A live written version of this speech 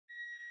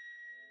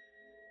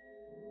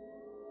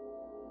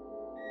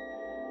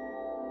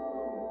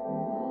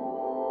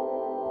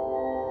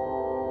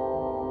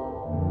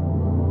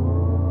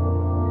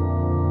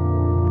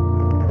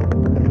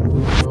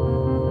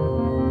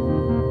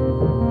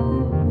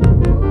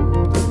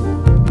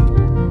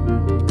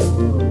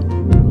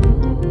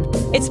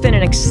been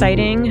an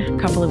exciting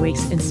couple of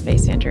weeks in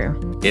space,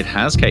 Andrew. It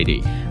has,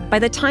 Katie. By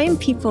the time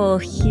people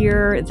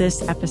hear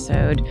this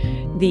episode,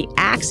 the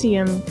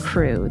Axiom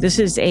crew, this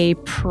is a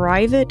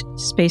private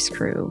space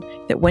crew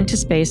that went to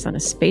space on a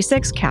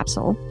SpaceX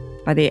capsule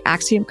by the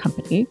Axiom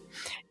company,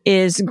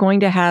 is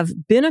going to have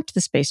been up to the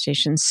space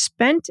station,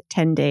 spent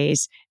 10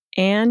 days,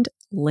 and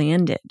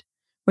landed,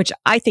 which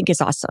I think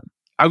is awesome.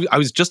 I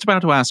was just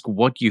about to ask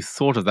what you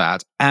thought of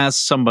that as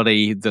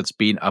somebody that's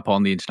been up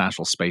on the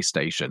International Space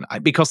Station,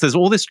 because there's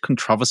all this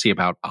controversy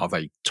about, are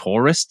they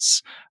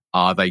tourists?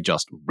 Are they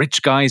just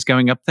rich guys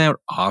going up there?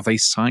 Are they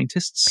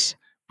scientists?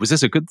 Was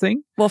this a good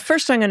thing? Well,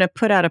 first I'm going to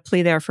put out a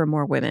plea there for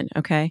more women,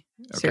 okay?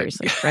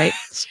 Seriously, right?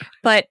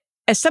 But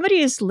as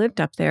somebody who's lived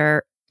up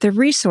there, the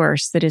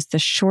resource that is the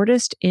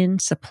shortest in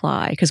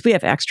supply, because we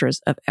have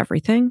extras of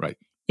everything, right,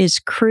 is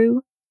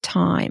crew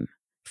time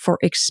for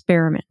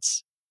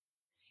experiments.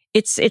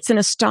 It's an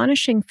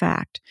astonishing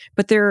fact,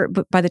 but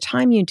by the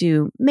time you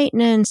do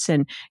maintenance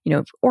and,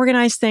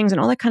 organize things and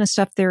all that kind of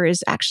stuff, there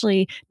is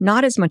actually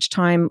not as much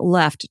time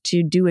left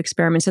to do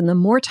experiments. And the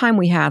more time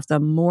we have, the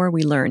more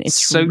we learn.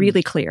 It's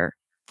really clear.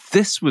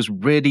 This was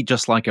really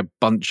just like a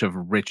bunch of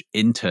rich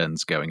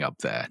interns going up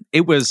there.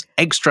 It was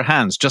extra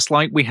hands, just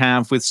like we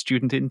have with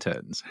student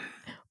interns.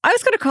 I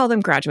was going to call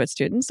them graduate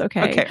students,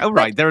 okay? Okay, all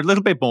right. They're a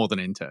little bit more than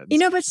interns.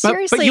 But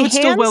seriously, but you would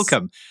still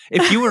welcome.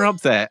 If you were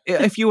up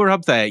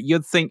there,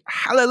 you'd think,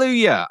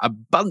 hallelujah, a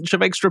bunch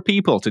of extra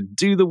people to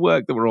do the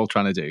work that we're all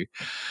trying to do.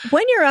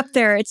 When you're up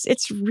there,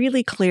 it's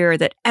really clear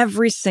that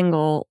every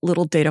single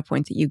little data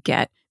point that you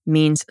get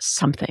means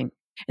something.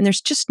 And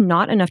there's just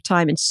not enough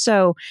time. And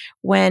so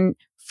when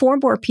 4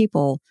 more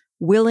people,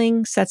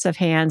 willing sets of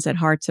hands and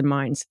hearts and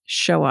minds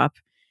show up,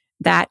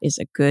 that is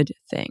a good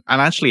thing.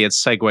 And actually, it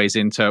segues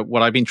into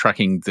what I've been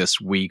tracking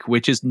this week,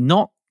 which is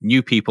not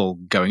new people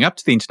going up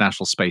to the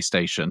International Space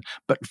Station,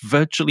 but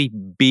virtually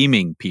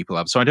beaming people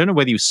up. So I don't know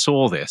whether you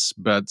saw this,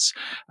 but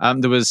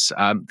there was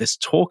this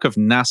talk of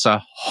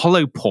NASA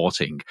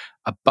holoporting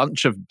a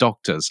bunch of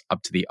doctors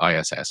up to the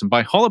ISS. And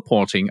by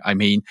holoporting, I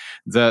mean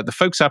the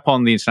folks up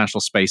on the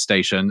International Space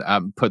Station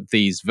put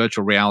these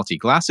virtual reality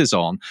glasses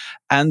on,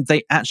 and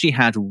they actually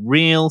had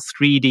real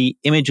 3D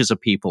images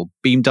of people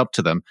beamed up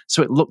to them.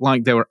 So it looked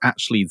like they were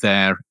actually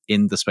there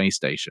in the space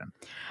station.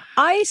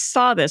 I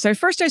saw this.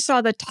 First, I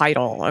saw the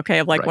title,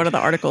 of like one of the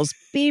articles,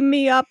 Beam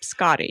Me Up,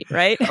 Scotty,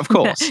 right? Of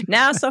course.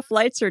 NASA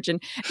flight surgeon.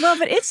 Well,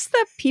 but it's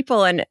the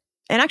people and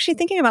actually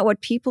thinking about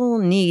what people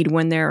need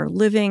when they're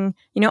living,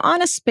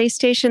 on a space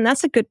station.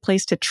 That's a good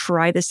place to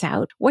try this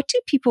out. What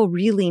do people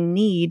really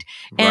need?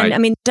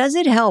 And does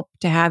it help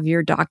to have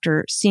your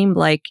doctor seem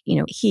like,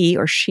 he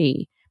or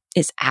she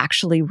is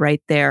actually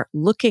right there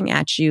looking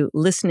at you,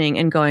 listening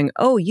and going,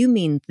 oh, you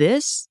mean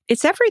this?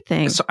 It's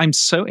everything. So I'm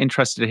so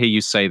interested to hear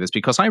you say this,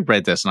 because I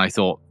read this and I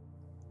thought,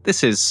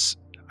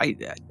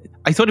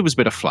 I thought it was a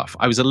bit of fluff.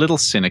 I was a little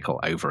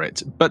cynical over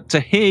it. But to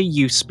hear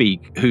you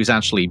speak, who's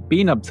actually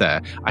been up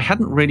there, I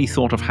hadn't really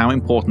thought of how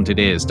important it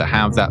is to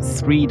have that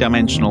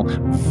 3-dimensional,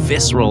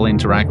 visceral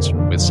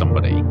interaction with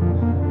somebody.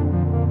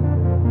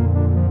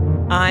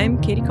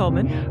 I'm Katie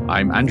Coleman.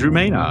 I'm Andrew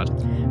Maynard.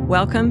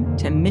 Welcome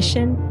to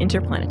Mission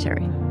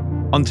Interplanetary.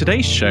 On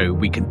today's show,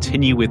 we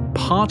continue with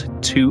part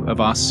 2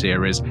 of our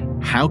series,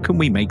 How Can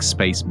We Make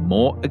Space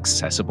More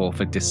Accessible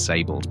for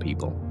Disabled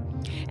People?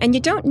 And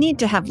you don't need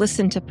to have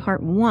listened to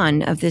part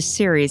 1 of this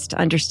series to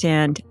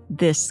understand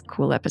this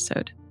cool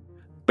episode.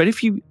 But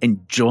if you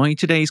enjoy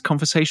today's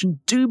conversation,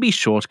 do be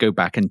sure to go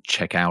back and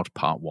check out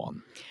part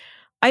 1.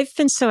 I've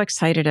been so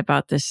excited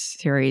about this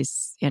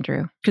series,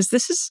 Andrew, because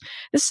this is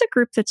a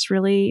group that's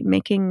really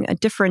making a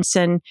difference,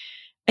 and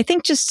I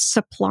think just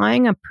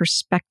supplying a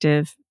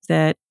perspective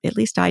that at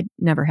least I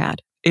never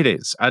had. It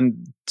is.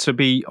 And to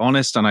be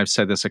honest, and I've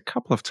said this a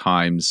couple of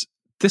times,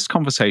 this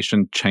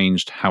conversation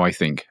changed how I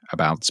think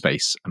about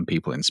space and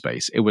people in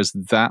space. It was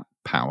that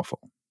powerful.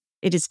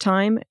 It is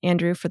time,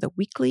 Andrew, for the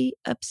weekly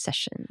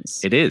obsessions.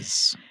 It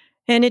is.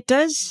 And it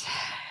does.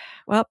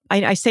 Well,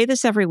 I say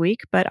this every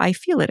week, but I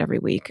feel it every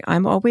week.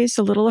 I'm always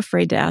a little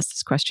afraid to ask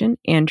this question.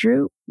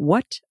 Andrew,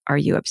 what are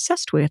you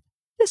obsessed with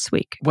this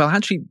week? Well,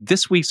 actually,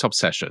 this week's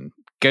obsession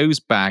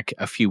goes back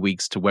a few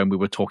weeks to when we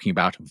were talking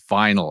about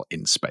vinyl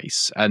in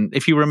space. And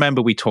if you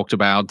remember, we talked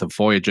about the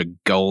Voyager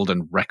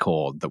Golden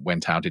record that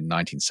went out in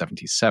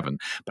 1977.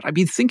 But I've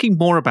been thinking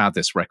more about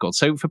this record.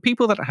 So for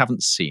people that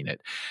haven't seen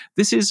it,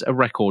 this is a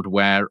record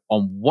where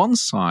on one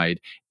side,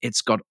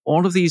 it's got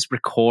all of these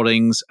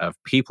recordings of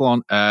people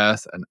on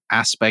Earth and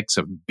aspects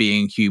of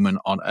being human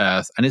on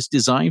Earth. And it's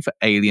designed for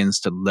aliens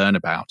to learn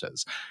about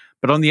us.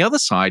 But on the other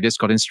side, it's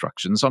got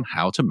instructions on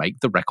how to make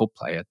the record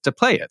player to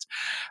play it.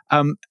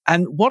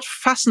 And what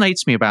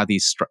fascinates me about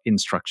these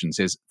instructions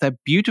is they're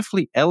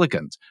beautifully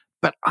elegant.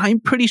 But I'm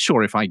pretty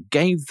sure if I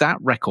gave that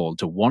record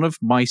to one of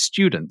my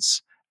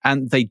students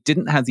and they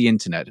didn't have the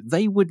internet,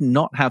 they would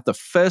not have the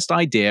first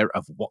idea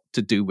of what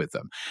to do with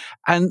them.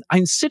 And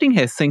I'm sitting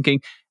here thinking,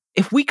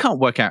 if we can't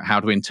work out how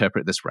to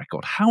interpret this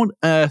record, how on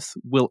earth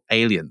will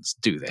aliens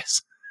do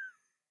this?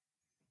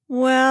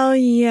 Well,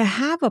 you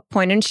have a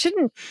point, and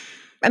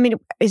I mean,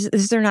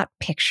 is there not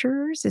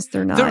pictures? Is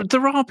there not?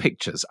 There are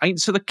pictures.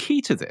 So the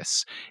key to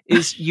this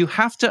is you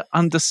have to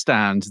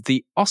understand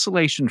the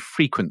oscillation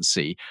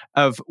frequency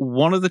of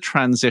one of the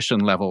transition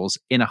levels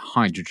in a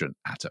hydrogen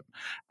atom.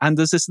 And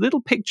there's this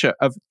little picture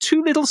of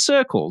two little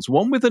circles,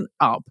 one with an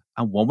up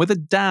and one with a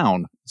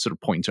down sort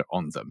of pointer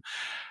on them.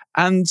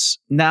 And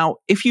now,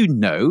 if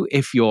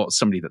you're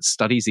somebody that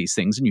studies these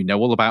things and you know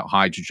all about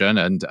hydrogen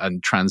and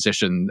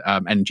transition,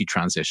 energy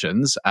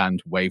transitions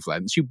and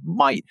wavelengths, you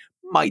might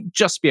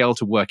just be able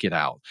to work it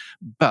out.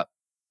 But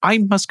I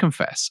must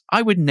confess,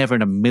 I would never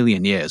in a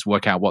million years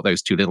work out what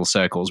those two little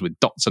circles with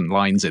dots and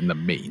lines in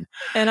them mean.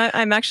 And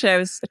I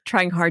was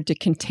trying hard to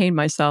contain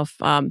myself,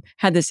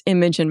 had this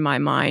image in my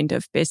mind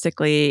of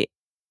basically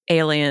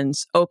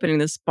aliens opening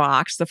this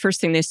box. The first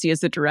thing they see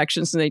is the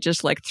directions and they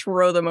just like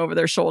throw them over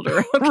their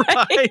shoulder.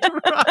 Okay?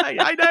 Right,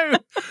 I know.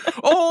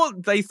 Or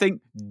they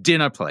think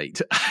dinner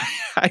plate.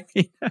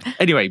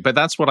 Anyway, but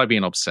that's what I've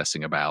been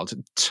obsessing about.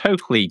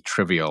 Totally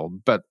trivial,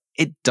 but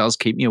it does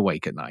keep me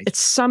awake at night. At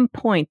some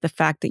point, the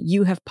fact that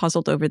you have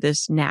puzzled over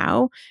this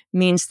now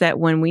means that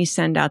when we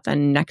send out the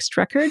next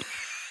record,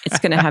 it's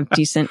going to have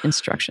decent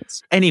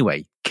instructions.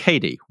 Anyway,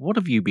 Katie, what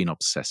have you been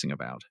obsessing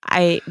about?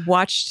 I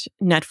watched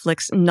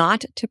Netflix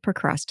not to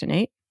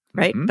procrastinate,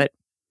 right? Mm-hmm. But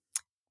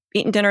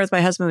eating dinner with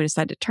my husband, we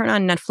decided to turn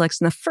on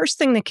Netflix. And the first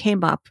thing that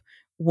came up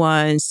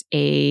was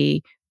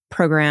a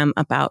program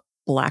about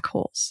black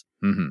holes.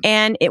 Mm-hmm.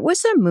 And it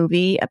was a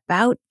movie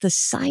about the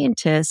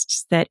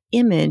scientists that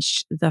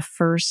imaged the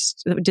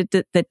first,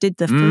 that did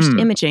the first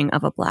imaging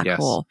of a black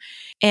hole.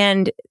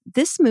 And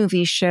this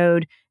movie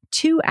showed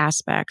two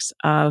aspects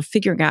of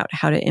figuring out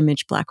how to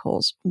image black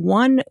holes.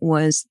 One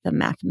was the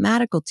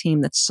mathematical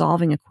team that's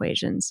solving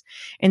equations.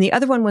 And the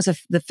other one was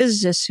the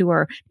physicists who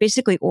are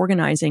basically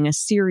organizing a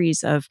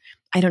series of,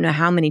 I don't know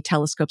how many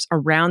telescopes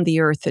around the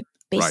Earth that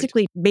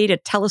basically made a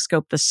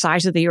telescope the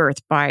size of the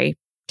Earth by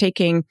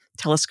taking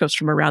telescopes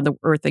from around the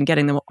Earth and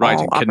getting them all and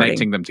operating.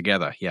 Connecting them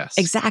together, yes.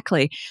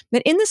 Exactly.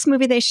 But in this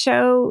movie, they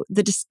show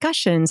the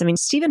discussions. I mean,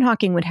 Stephen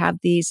Hawking would have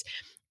these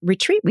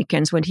retreat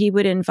weekends when he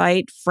would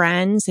invite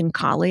friends and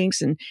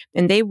colleagues and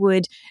they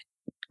would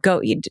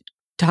go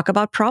talk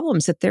about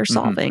problems that they're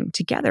solving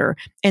together.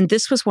 And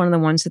this was one of the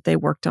ones that they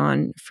worked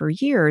on for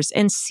years.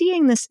 And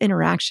seeing this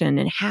interaction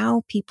and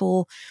how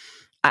people,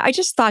 I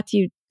just thought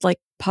you'd like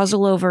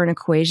puzzle over an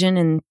equation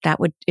and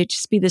it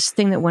just be this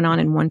thing that went on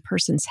in one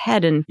person's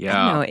head. And I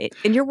don't know,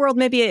 in your world,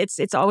 maybe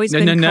it's always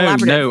been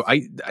collaborative.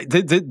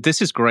 No.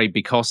 This is great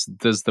because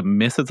there's the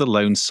myth of the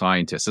lone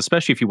scientist,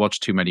 especially if you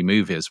watch too many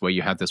movies where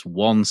you have this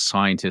one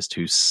scientist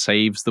who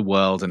saves the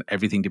world and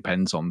everything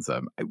depends on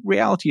them.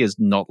 Reality is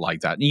not like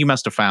that. And you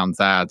must have found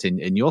that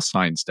in your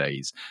science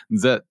days,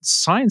 that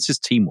science is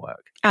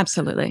teamwork.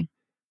 Absolutely.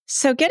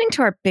 So getting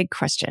to our big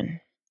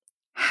question,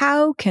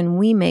 how can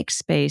we make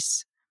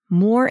space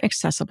more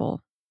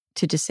accessible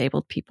to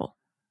disabled people?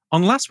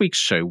 On last week's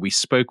show, we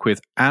spoke with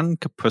Anne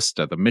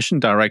Kapusta, the mission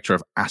director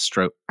of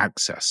Astro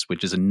Access,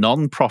 which is a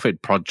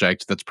non-profit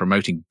project that's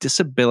promoting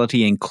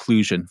disability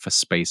inclusion for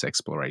space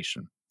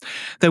exploration.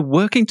 They're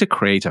working to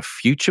create a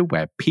future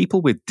where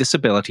people with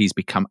disabilities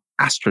become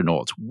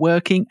astronauts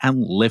working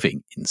and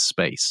living in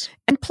space.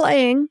 And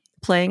playing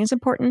is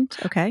important,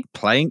 okay?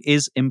 Playing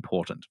is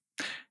important.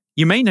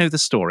 You may know the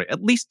story,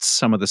 at least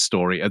some of the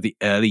story of the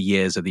early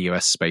years of the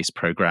US space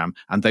program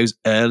and those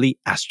early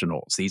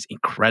astronauts, these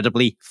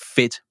incredibly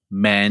fit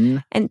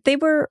men. And they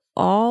were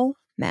all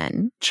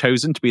men.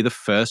 Chosen to be the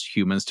first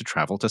humans to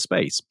travel to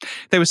space.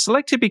 They were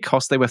selected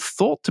because they were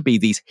thought to be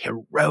these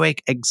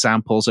heroic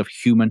examples of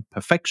human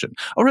perfection,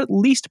 or at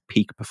least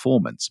peak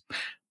performance.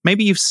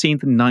 Maybe you've seen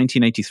the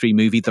 1983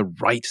 movie The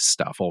Right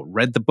Stuff or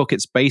read the book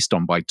it's based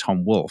on by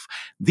Tom Wolfe.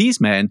 These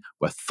men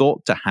were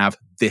thought to have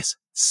this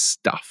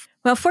stuff.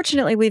 Well,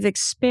 fortunately, we've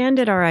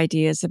expanded our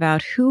ideas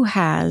about who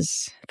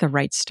has the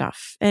right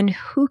stuff and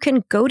who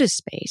can go to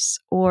space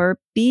or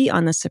be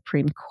on the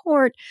Supreme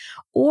Court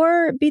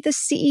or be the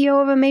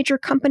CEO of a major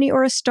company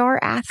or a star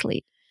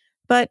athlete.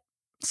 But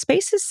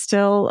space is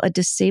still a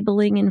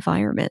disabling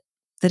environment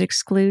that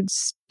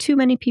excludes too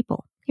many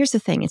people. Here's the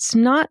thing. It's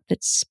not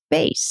that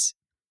space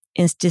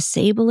is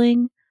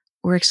disabling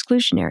or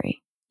exclusionary.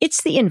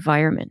 It's the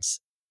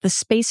environments, the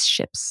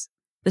spaceships,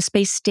 the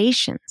space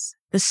stations,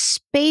 the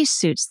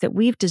spacesuits that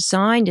we've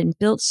designed and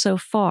built so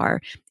far.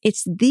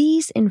 It's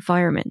these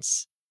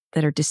environments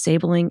that are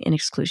disabling and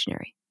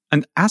exclusionary.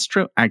 And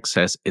Astro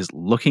Access is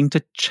looking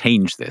to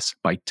change this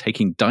by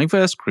taking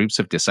diverse groups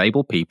of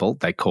disabled people,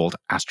 they're called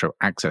Astro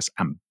Access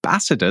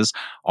ambassadors,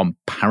 on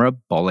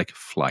parabolic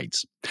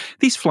flights.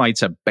 These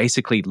flights are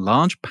basically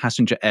large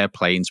passenger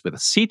airplanes with the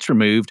seats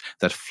removed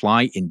that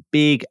fly in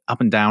big up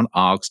and down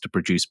arcs to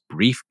produce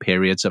brief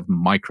periods of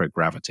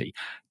microgravity,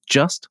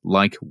 just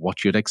like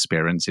what you'd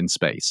experience in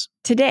space.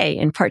 Today,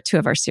 in part 2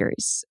 of our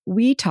series,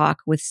 we talk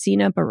with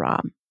Sina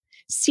Baram.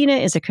 Sina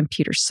is a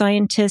computer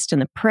scientist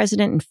and the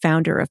president and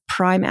founder of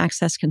Prime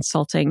Access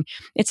Consulting.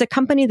 It's a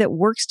company that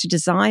works to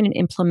design and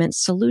implement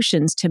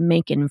solutions to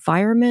make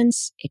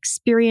environments,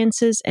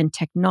 experiences, and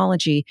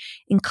technology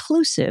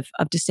inclusive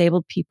of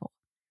disabled people.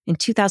 In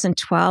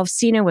 2012,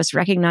 Sina was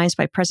recognized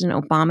by President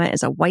Obama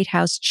as a White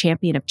House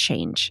champion of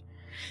change.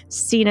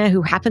 Sina,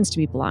 who happens to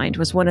be blind,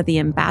 was one of the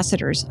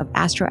ambassadors of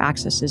Astro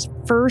Access's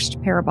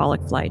first parabolic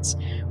flights,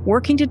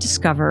 working to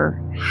discover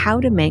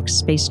how to make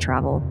space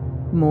travel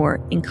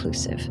more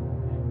inclusive.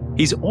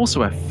 He's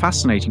also a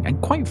fascinating and,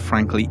 quite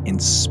frankly,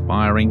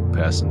 inspiring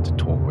person to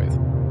talk with.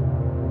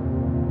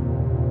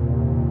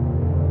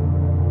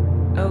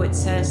 Oh, it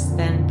says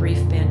then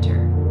brief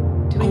banter.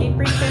 Do we need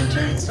brief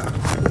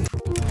banter?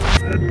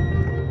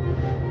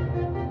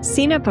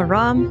 Sina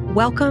Baram,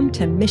 welcome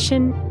to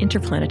Mission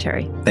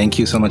Interplanetary. Thank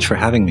you so much for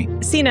having me.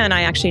 Sina and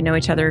I actually know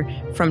each other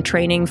from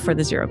training for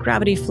the zero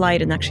gravity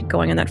flight and actually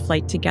going on that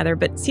flight together.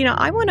 But Sina,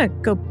 I want to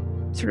go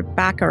sort of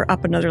back or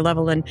up another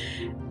level and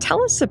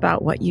tell us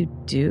about what you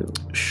do.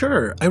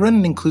 Sure. I run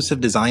an inclusive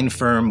design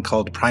firm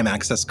called Prime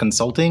Access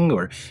Consulting,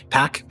 or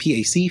PAC,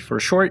 P-A-C for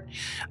short.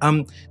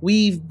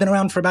 We've been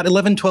around for about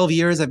 11, 12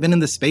 years. I've been in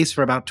this space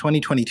for about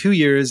 20, 22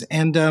 years.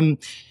 And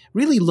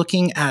really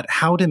looking at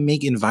how to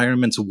make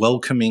environments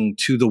welcoming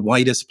to the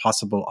widest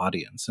possible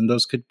audience. And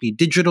those could be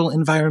digital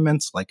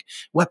environments like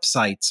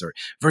websites or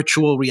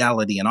virtual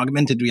reality and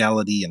augmented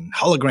reality and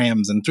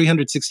holograms and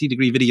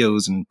 360-degree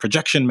videos and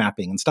projection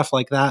mapping and stuff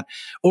like that.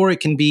 Or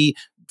it can be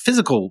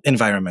physical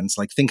environments,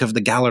 like think of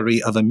the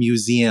gallery of a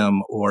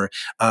museum or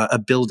a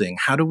building.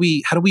 How do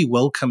we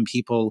welcome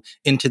people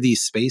into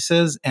these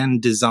spaces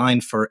and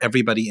design for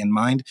everybody in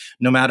mind,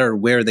 no matter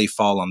where they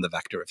fall on the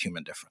vector of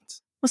human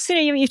difference? Well,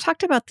 Sina, you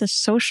talked about the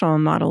social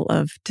model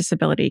of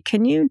disability.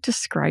 Can you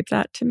describe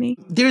that to me?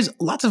 There's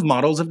lots of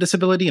models of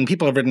disability, and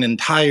people have written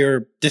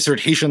entire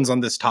dissertations on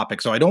this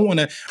topic. So I don't want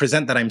to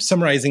present that I'm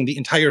summarizing the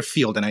entire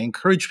field, and I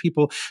encourage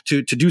people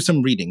to do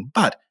some reading.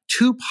 But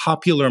two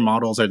popular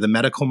models are the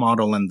medical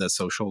model and the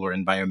social or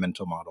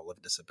environmental model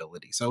of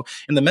disability. So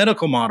in the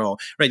medical model,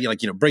 right,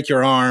 you break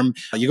your arm,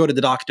 you go to the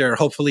doctor,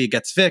 hopefully it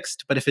gets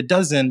fixed. But if it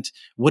doesn't,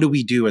 what do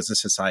we do as a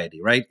society,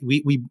 right?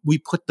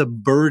 We put the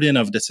burden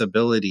of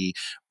disability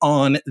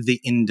on the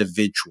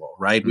individual,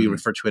 right? We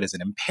refer to it as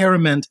an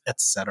impairment,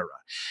 etc.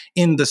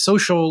 In the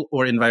social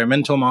or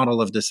environmental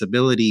model of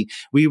disability,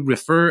 we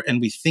refer and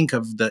we think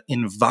of the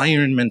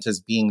environment as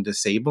being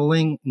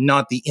disabling,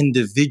 not the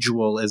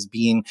individual as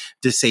being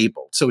disabled.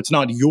 So it's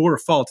not your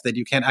fault that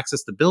you can't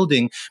access the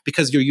building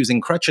because you're using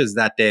crutches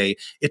that day.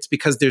 It's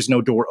because there's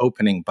no door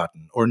opening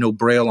button or no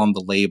braille on the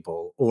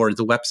label or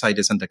the website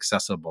isn't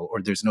accessible or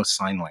there's no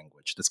sign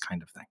language, this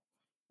kind of thing.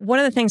 One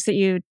of the things that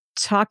you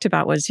talked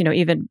about was,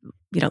 even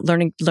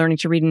learning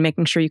to read and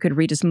making sure you could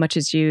read as much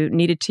as you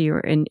needed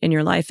to in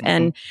your life. Mm-hmm.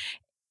 And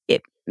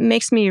it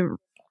makes me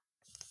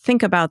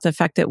think about the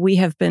fact that we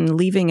have been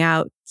leaving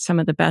out some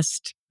of the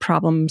best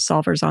problem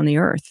solvers on the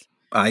earth.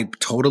 I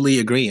totally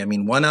agree. I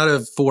mean, 1 out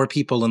of 4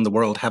 people in the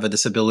world have a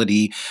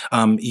disability.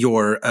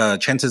 Your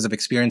chances of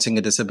experiencing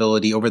a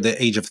disability over the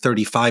age of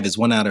 35 is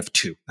 1 out of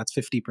 2. That's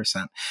 50%.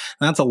 And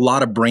that's a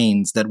lot of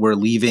brains that we're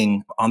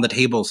leaving on the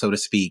table, so to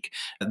speak,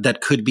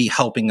 that could be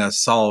helping us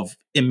solve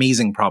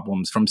amazing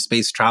problems from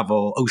space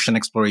travel, ocean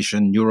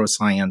exploration,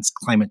 neuroscience,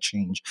 climate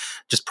change,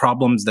 just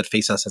problems that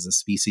face us as a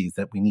species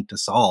that we need to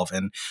solve.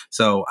 And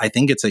so I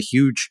think it's a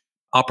huge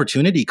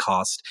opportunity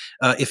cost,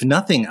 if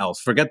nothing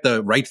else, forget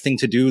the right thing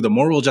to do, the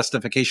moral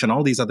justification,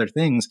 all these other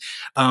things,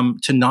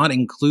 to not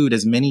include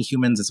as many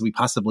humans as we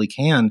possibly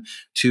can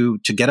to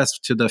get us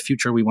to the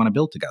future we want to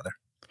build together.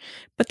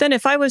 But then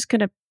if I was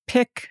going to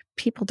pick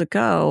people to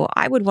go,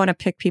 I would want to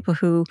pick people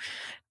who,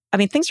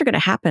 things are going to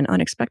happen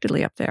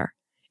unexpectedly up there.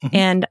 Mm-hmm.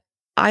 And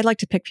I'd like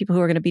to pick people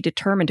who are going to be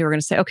determined, who are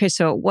going to say, okay,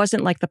 so it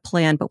wasn't like the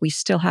plan, but we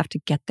still have to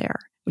get there.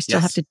 We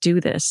still have to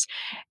do this.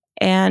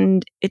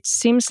 And it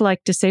seems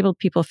like disabled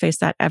people face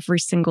that every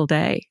single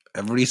day.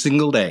 Every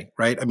single day,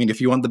 right?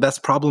 If you want the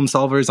best problem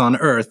solvers on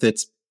Earth,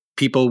 it's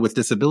people with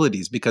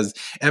disabilities, because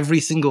every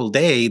single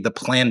day the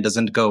plan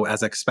doesn't go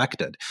as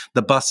expected.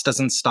 The bus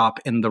doesn't stop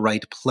in the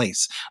right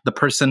place. The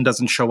person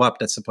doesn't show up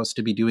that's supposed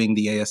to be doing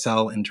the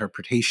ASL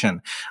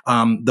interpretation.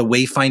 The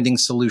wayfinding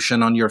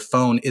solution on your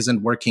phone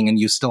isn't working and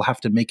you still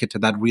have to make it to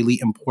that really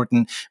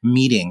important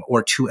meeting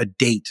or to a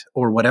date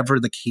or whatever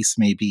the case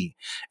may be.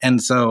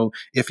 And so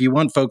if you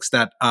want folks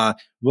that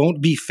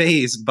won't be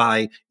fazed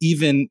by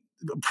even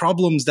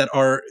problems that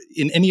are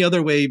in any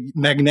other way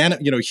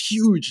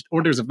huge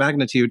orders of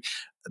magnitude,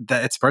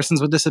 that it's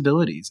persons with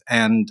disabilities.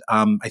 And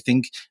I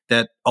think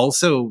that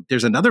also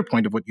there's another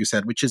point of what you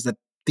said, which is that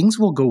things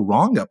will go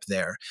wrong up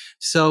there.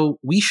 So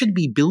we should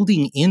be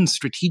building in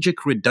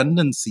strategic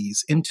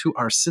redundancies into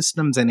our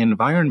systems and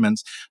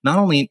environments, not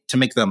only to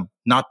make them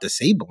not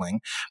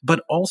disabling,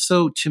 but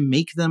also to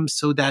make them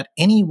so that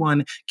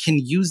anyone can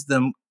use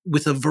them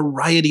with a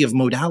variety of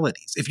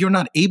modalities. If you're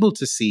not able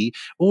to see,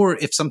 or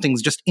if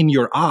something's just in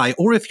your eye,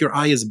 or if your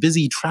eye is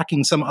busy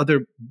tracking some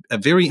other a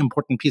very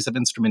important piece of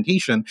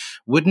instrumentation,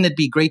 wouldn't it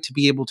be great to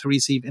be able to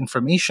receive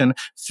information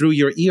through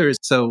your ears?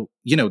 So,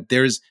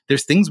 there's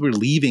things we're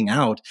leaving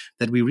out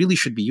that we really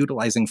should be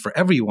utilizing for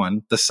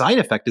everyone. The side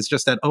effect is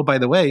just that, oh, by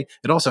the way,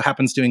 it also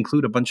happens to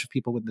include a bunch of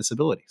people with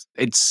disabilities.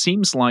 It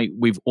seems like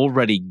we've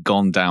already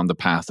gone down the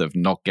path of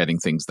not getting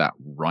things that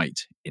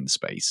right in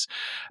space.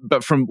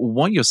 But from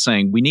what you're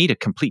saying, we need a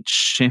complete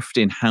shift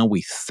in how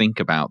we think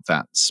about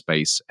that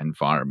space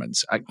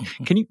environment.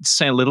 Can you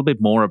say a little bit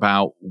more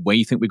about where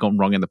you think we've gone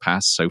wrong in the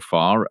past so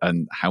far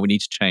and how we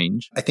need to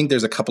change? I think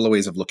there's a couple of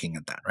ways of looking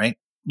at that, right?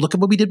 Look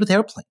at what we did with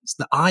airplanes.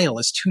 The aisle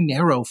is too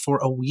narrow for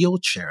a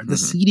wheelchair. The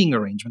seating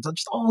arrangements,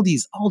 just all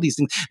these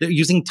things. They're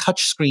using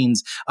touch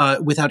screens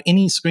without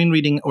any screen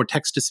reading or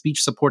text to speech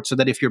support, so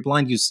that if you're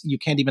blind, you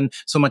can't even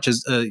so much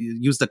as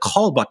use the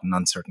call button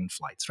on certain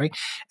flights, right?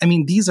 I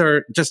mean, these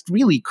are just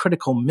really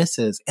critical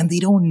misses, and they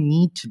don't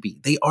need to be.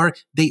 They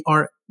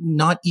are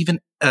not even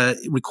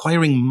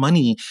requiring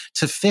money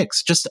to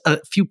fix, just a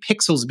few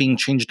pixels being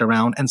changed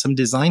around and some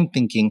design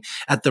thinking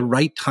at the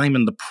right time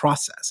in the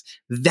process.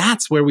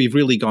 That's where we've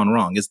really gone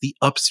wrong, is the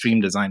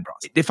upstream design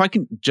process. If I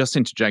can just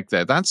interject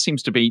there, that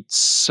seems to be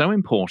so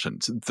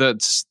important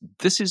that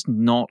this is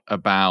not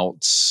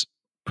about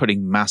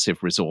putting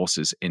massive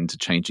resources into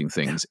changing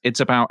things. It's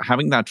about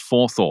having that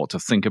forethought to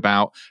think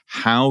about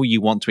how you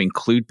want to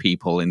include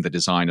people in the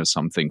design of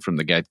something from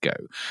the get-go.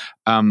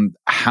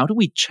 How do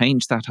we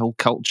change that whole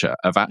culture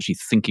of actually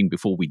thinking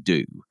before we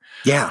do?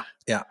 Yeah.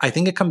 I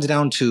think it comes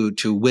down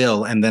to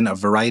will, and then a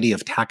variety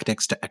of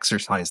tactics to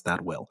exercise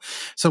that will.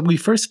 So we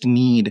first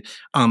need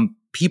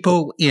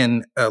people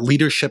in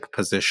leadership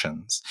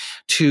positions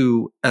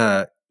to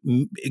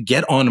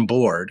get on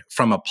board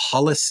from a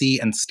policy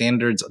and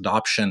standards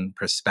adoption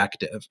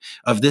perspective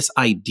of this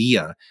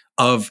idea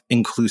of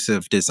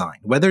inclusive design,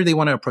 whether they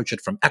want to approach it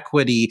from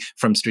equity,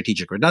 from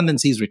strategic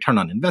redundancies, return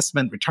on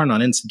investment, return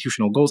on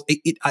institutional goals.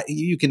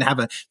 You can have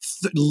a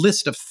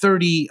list of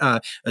 30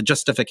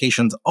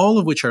 justifications, all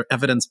of which are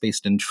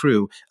evidence-based and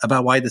true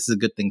about why this is a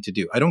good thing to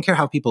do. I don't care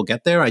how people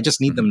get there. I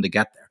just need them to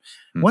get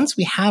there. Once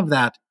we have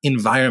that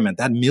environment,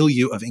 that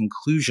milieu of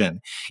inclusion,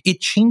 it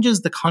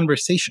changes the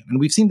conversation. And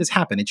we've seen this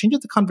happen. It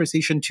changes the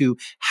conversation to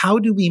how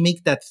do we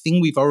make that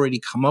thing we've already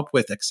come up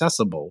with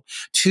accessible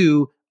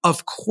to,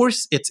 of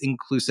course it's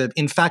inclusive.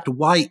 In fact,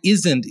 why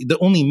isn't the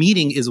only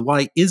meeting is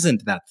why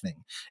isn't that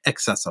thing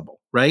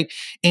accessible, right?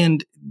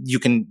 And you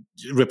can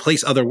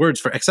replace other words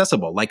for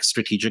accessible, like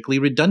strategically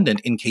redundant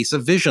in case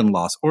of vision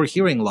loss or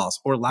hearing loss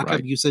or lack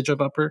of usage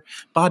of upper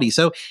body.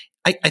 So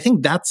I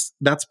think that's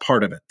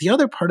part of it. The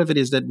other part of it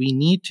is that we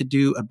need to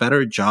do a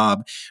better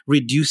job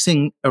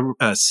reducing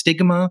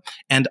stigma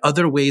and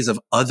other ways of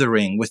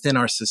othering within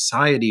our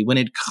society when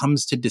it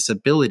comes to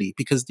disability,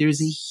 because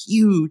there's a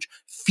huge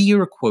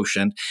fear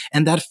quotient,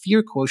 and that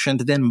fear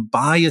quotient then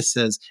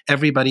biases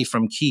everybody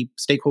from key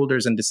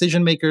stakeholders and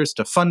decision makers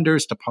to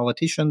funders to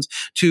politicians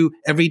to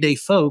everyday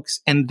folks,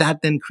 and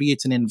that then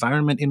creates an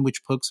environment in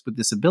which folks with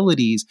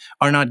disabilities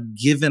are not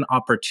given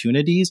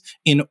opportunities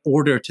in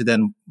order to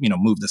then,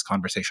 move this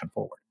conversation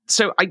forward.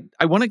 So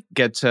I want to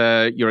get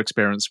to your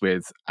experience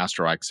with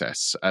Astro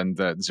Access and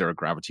the zero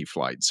gravity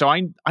flight. So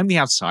I'm the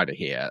outsider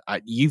here.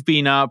 You've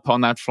been up on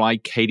that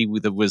flight. Katie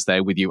was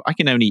there with you. I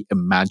can only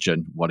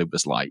imagine what it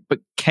was like. But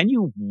can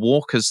you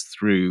walk us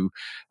through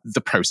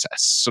the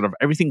process, sort of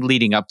everything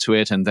leading up to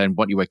it, and then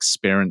what you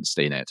experienced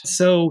in it?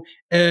 So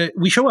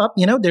we show up.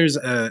 There's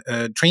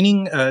a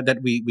training that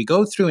we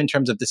go through in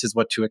terms of this is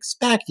what to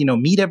expect.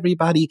 Meet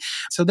everybody.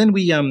 So then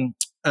we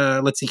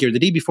let's see here. The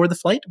day before the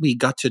flight, we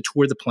got to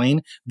tour the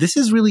plane. This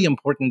is really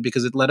important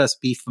because it let us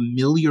be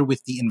familiar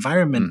with the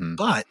environment.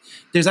 But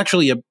there's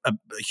actually a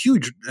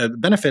huge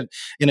benefit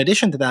in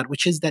addition to that,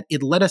 which is that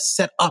it let us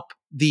set up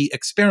the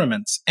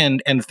experiments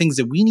and things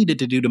that we needed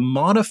to do to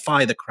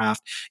modify the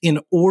craft in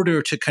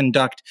order to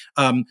conduct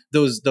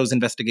those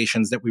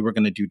investigations that we were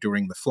going to do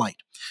during the flight,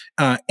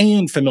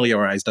 and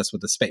familiarized us with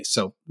the space.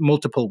 So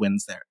multiple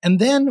wins there. And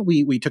then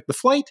we took the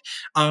flight,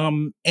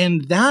 and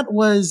that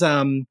was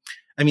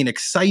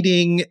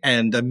exciting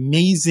and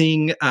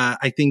amazing.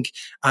 I think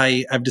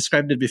I've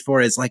described it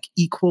before as like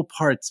equal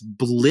parts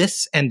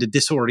bliss and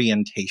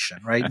disorientation,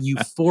 right?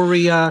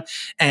 Euphoria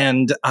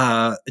and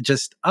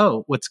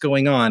what's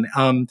going on?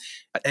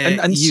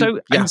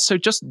 So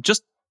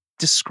just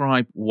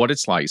describe what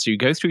it's like. So you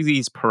go through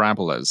these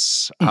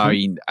parabolas. I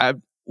mean,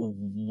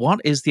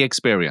 what is the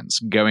experience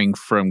going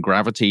from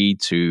gravity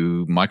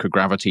to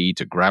microgravity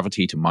to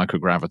gravity to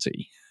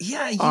microgravity?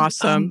 Yeah,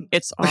 awesome.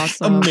 It's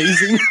awesome.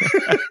 Amazing.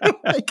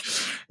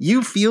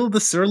 You feel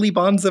the surly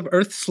bonds of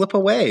Earth slip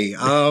away.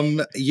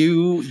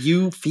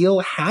 You feel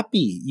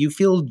happy. You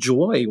feel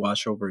joy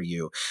wash over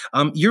you.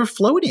 You're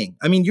floating.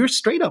 I mean, you're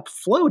straight up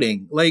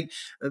floating. Like,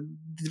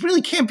 it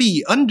really can't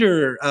be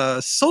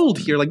sold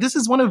here. Like, this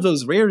is one of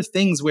those rare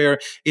things where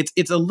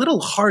it's a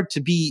little hard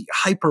to be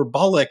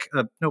hyperbolic,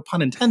 no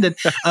pun intended,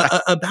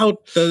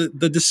 about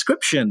the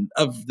description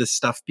of this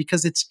stuff,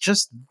 because it's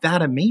just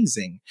that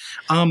amazing.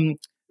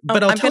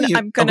 But I'll tell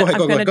you. Go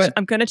ahead.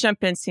 I'm going to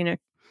jump in, Sina,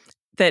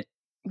 that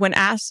when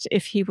asked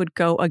if he would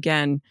go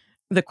again,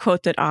 the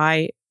quote that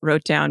I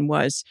wrote down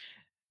was,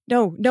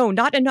 No,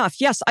 not enough.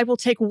 Yes, I will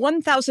take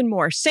 1,000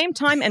 more. Same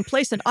time and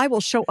place, and I will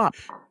show up.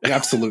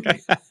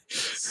 Absolutely.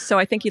 So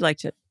I think he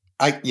liked it.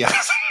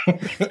 Yes.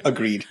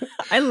 Agreed.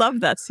 I love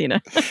that,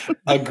 Sina.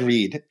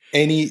 Agreed.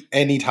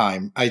 Any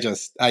time.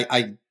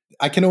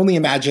 I can only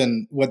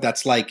imagine what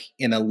that's like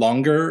in a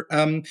longer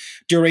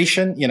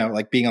duration,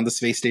 like being on the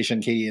space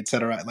station, Katie, et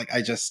cetera. Like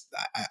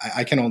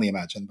I can only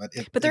imagine,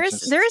 but there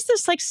is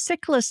this like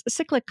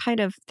cyclic kind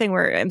of thing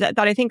where that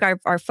I think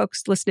our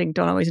folks listening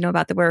don't always know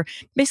about, that where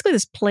basically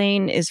this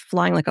plane is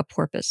flying like a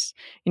porpoise,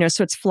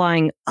 so it's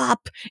flying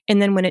up,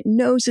 and then when it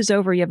noses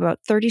over, you have about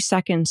 30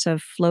 seconds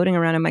of floating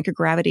around in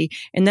microgravity,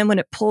 and then when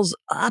it pulls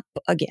up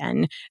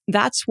again,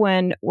 that's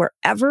when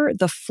wherever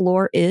the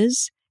floor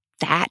is,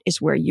 that is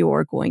where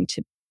you're going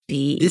to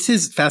be. This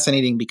is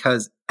fascinating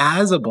because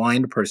as a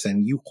blind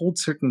person, you hold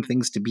certain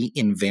things to be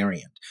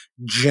invariant.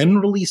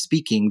 Generally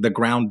speaking, the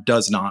ground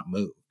does not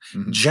move.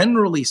 Mm-hmm.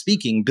 Generally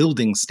speaking,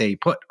 buildings stay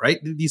put, right?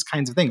 These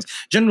kinds of things.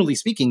 Generally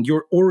speaking,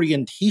 your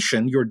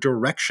orientation, your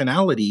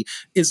directionality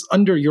is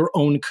under your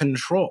own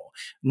control.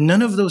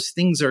 None of those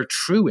things are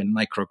true in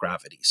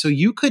microgravity. So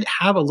you could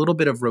have a little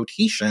bit of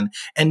rotation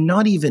and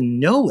not even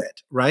know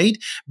it, right?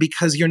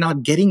 Because you're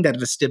not getting that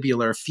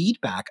vestibular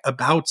feedback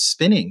about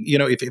spinning,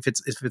 if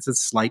it's a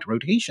slight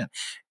rotation.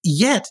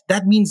 Yet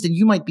that means that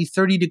you might be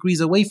 30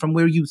 degrees away from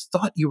where you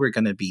thought you were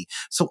going to be.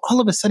 So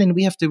all of a sudden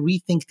we have to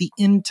rethink the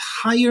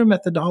entire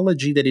methodology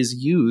that is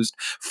used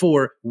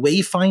for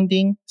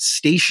wayfinding,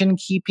 station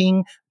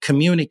keeping,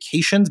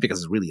 communications, because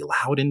it's a really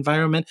loud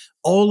environment.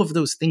 All of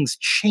those things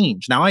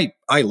change. Now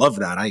I love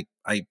that.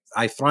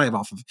 I thrive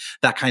off of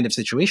that kind of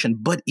situation,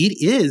 but it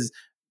is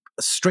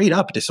straight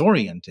up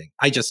disorienting.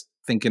 I just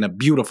think in a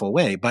beautiful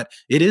way, but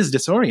it is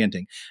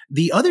disorienting.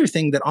 The other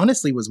thing that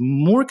honestly was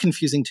more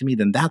confusing to me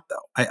than that, though,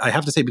 I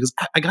have to say, because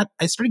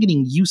I started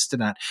getting used to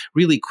that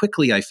really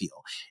quickly, I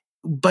feel.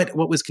 But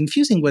what was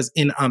confusing was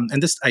and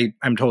this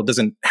I'm told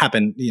doesn't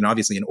happen,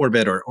 obviously in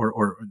orbit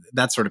or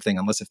that sort of thing,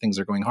 unless if things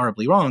are going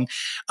horribly wrong,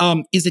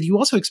 is that you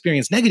also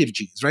experience negative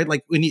G's, right?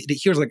 Like when it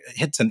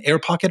hits an air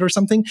pocket or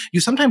something, you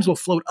sometimes will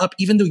float up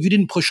even though you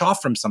didn't push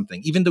off from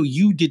something, even though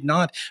you did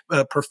not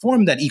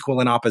perform that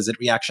equal and opposite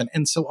reaction.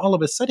 And so all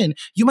of a sudden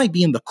you might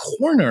be in the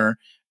corner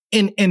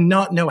and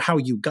not know how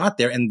you got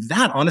there. And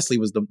that honestly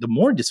was the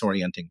more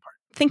disorienting part.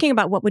 Thinking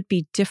about what would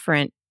be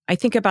different, I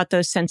think about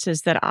those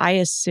senses that I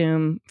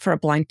assume for a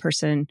blind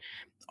person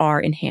are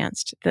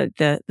enhanced,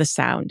 the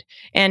sound.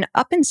 And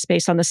up in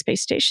space on the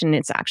space station,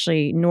 it's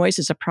actually noise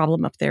is a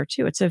problem up there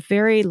too. It's a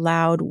very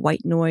loud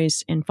white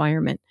noise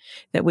environment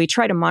that we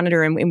try to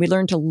monitor, and we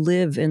learn to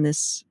live in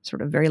this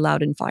sort of very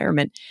loud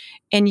environment.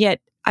 And yet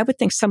I would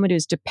think someone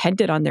who's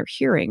dependent on their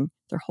hearing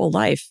their whole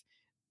life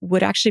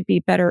would actually be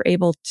better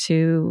able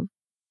to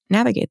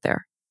navigate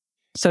there,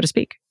 so to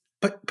speak.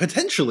 But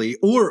potentially,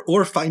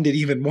 or find it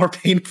even more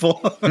painful.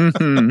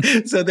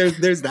 Mm-hmm. So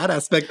there's that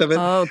aspect of it.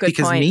 Oh, good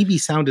because point. Maybe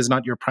sound is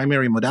not your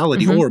primary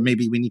modality, mm-hmm. or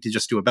maybe we need to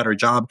just do a better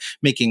job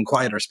making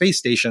quieter space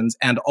stations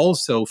and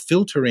also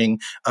filtering,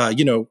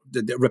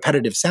 the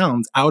repetitive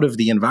sounds out of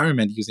the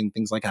environment using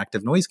things like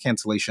active noise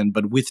cancellation,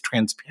 but with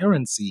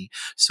transparency,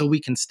 so we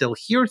can still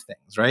hear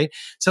things, right?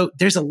 So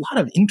there's a lot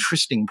of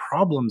interesting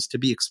problems to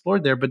be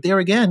explored there. But there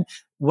again,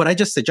 what I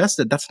just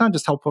suggested, that's not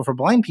just helpful for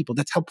blind people,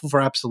 that's helpful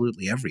for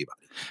absolutely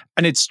everybody.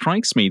 And it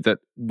strikes me that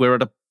we're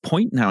at a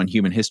point now in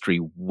human history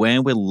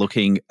where we're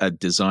looking at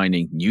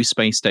designing new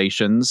space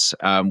stations.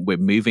 We're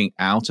moving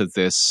out of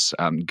this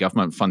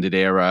government-funded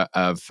era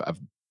of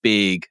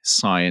big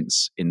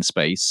science in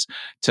space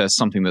to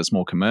something that's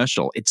more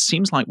commercial. It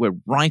seems like we're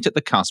right at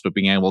the cusp of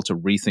being able to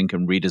rethink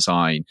and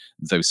redesign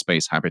those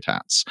space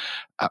habitats.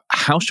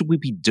 How should we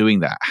be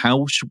doing that?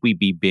 How should we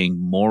be being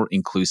more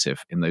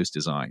inclusive in those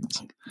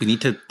designs? We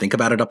need to think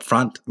about it up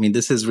front. I mean,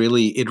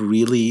 it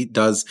really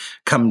does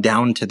come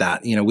down to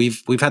that.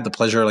 We've had the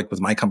pleasure, like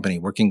with my company,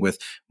 working with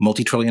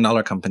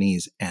multi-trillion-dollar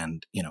companies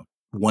and,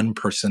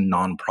 one-person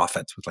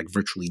nonprofits with like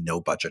virtually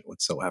no budget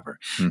whatsoever.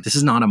 This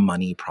is not a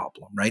money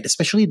problem, right?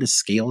 Especially the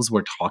scales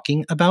we're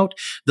talking about,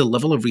 the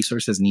level of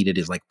resources needed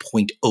is like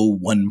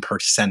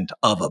 0.01%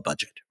 of a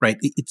budget, right?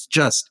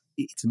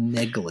 It's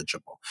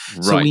negligible.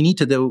 Right. So we need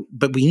to do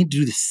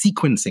the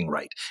sequencing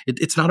right.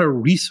 It's not a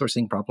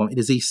resourcing problem. It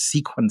is a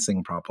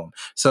sequencing problem.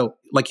 So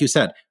like you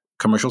said,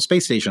 commercial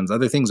space stations,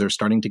 other things are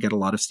starting to get a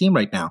lot of steam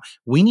right now.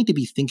 We need to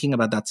be thinking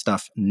about that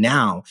stuff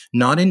now,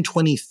 not in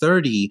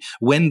 2030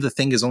 when the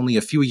thing is only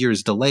a few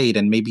years delayed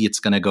and maybe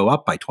it's going to go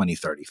up by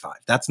 2035.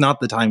 That's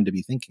not the time to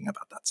be thinking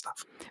about that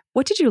stuff.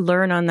 What did you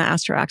learn on the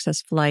Astro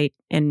Access flight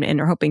and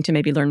are hoping to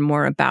maybe learn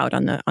more about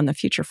on the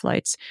future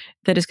flights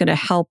that is going to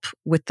help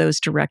with those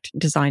direct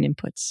design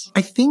inputs?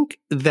 I think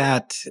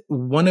that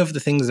one of the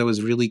things that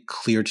was really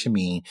clear to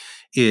me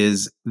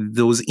is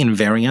those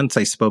invariants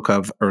I spoke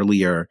of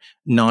earlier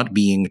not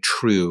being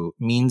true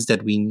means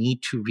that we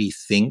need to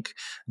rethink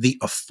the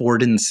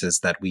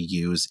affordances that we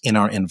use in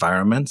our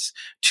environments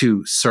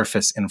to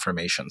surface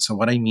information. So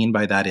what I mean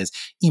by that is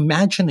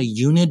imagine a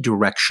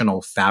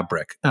unidirectional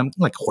fabric,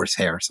 like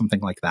horsehair,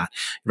 something like that,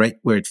 right?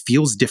 Where it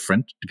feels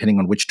different depending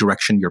on which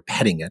direction you're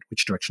petting it,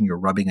 which direction you're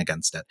rubbing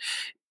against it.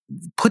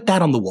 Put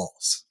that on the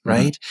walls,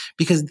 right? Mm-hmm.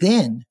 Because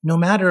then no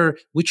matter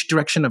which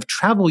direction of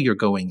travel you're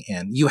going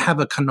in, you have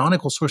a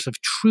canonical source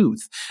of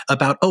truth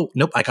about, oh,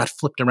 nope, I got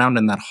flipped around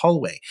in that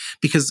hallway.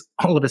 Because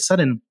all of a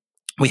sudden,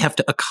 we have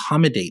to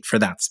accommodate for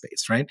that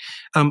space, right?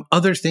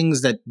 Other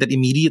things that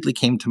immediately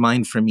came to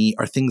mind for me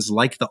are things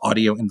like the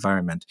audio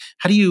environment.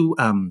 How do you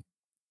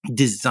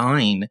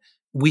design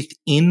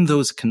within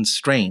those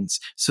constraints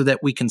so that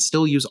we can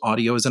still use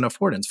audio as an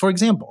affordance? For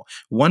example,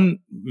 one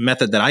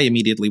method that I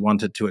immediately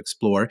wanted to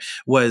explore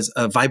was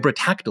a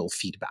vibrotactile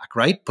feedback,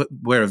 right?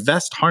 Where a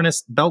vest,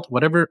 harness, belt,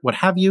 whatever, what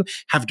have you,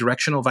 have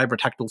directional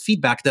vibrotactile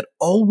feedback that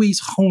always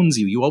hones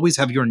you. You always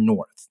have your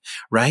north,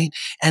 right?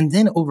 And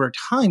then over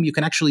time, you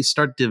can actually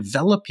start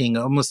developing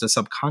almost a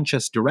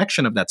subconscious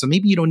direction of that. So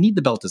maybe you don't need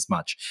the belt as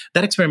much.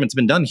 That experiment's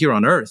been done here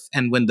on Earth.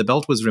 And when the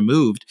belt was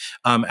removed,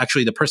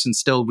 actually the person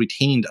still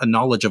retained a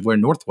knowledge of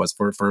where north was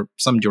for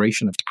some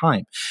duration of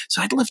time.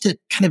 So I'd love to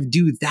kind of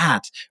do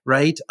that,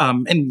 right?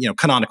 And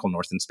canonical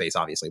north in space,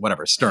 obviously,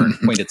 whatever, stern,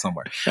 pointed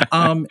somewhere.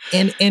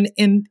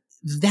 And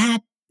that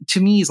to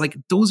me is like,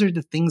 those are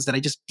the things that I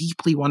just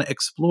deeply want to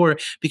explore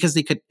because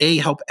they could A,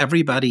 help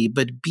everybody,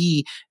 but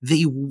B,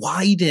 they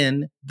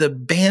widen the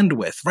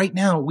bandwidth. Right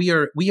now, we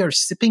are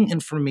sipping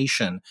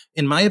information,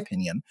 in my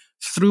opinion,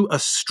 through a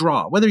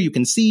straw, whether you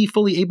can see,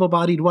 fully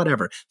able-bodied,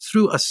 whatever,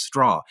 through a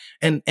straw.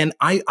 And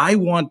I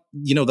want,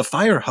 the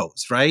fire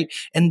hose, right?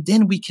 And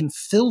then we can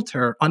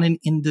filter on an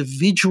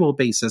individual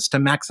basis to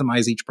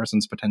maximize each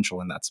person's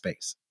potential in that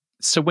space.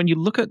 So when you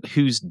look at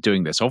who's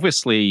doing this,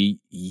 obviously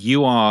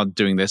you are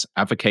doing this,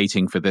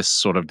 advocating for this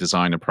sort of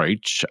design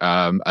approach,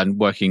 and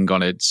working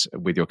on it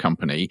with your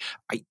company.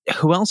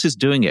 Who else is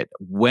doing it?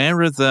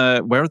 Where are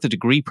the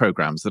degree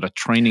programs that are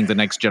training the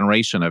next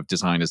generation of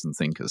designers and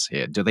thinkers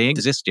here? Do they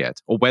exist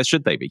yet, or where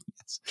should they be?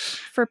 Yes.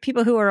 For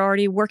people who are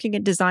already working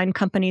at design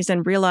companies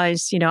and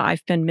realize,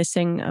 I've been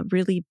missing a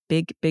really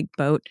big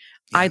boat.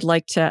 Yeah. I'd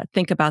like to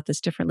think about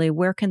this differently.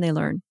 Where can they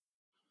learn?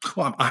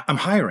 Well, I'm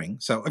hiring,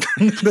 so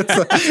let's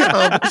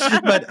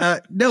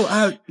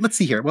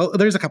see here. Well,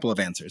 there's a couple of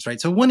answers, right?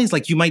 So one is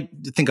like, you might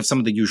think of some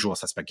of the usual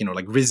suspect,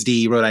 like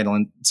RISD, Rhode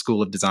Island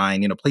School of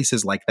Design,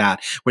 places like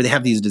that where they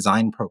have these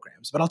design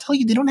programs. But I'll tell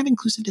you, they don't have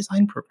inclusive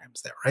design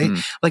programs there, right?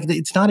 Like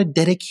it's not a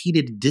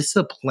dedicated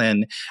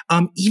discipline.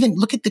 Even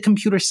look at the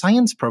computer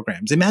science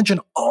programs. Imagine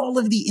all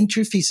of the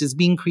interfaces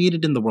being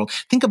created in the world.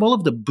 Think of all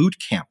of the boot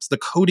camps, the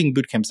coding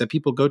boot camps that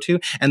people go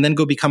to and then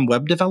go become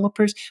web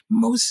developers.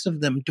 Most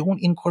of them don't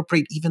incorporate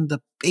even the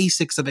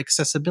basics of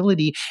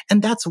accessibility.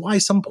 And that's why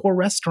some poor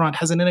restaurant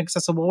has an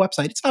inaccessible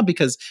website. It's not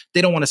because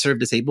they don't want to serve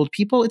disabled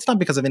people. It's not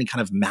because of any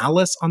kind of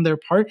malice on their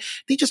part.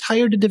 They just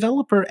hired a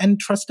developer and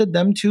trusted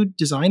them to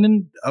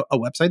design a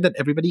website that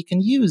everybody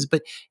can use.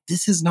 But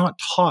this is not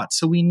taught.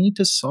 So we need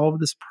to solve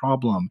this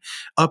problem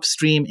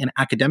upstream in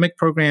academic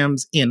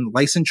programs, in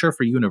licensure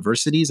for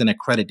universities and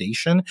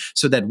accreditation,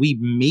 so that we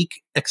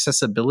make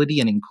accessibility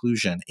and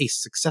inclusion a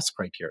success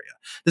criteria.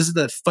 This is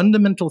the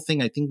fundamental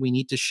thing I think we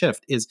need to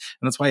shift and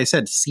that's why I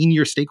said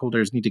senior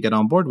stakeholders need to get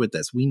on board with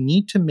this. We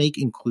need to make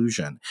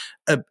inclusion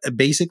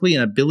basically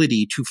an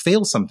ability to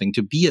fail something,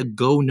 to be a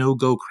go,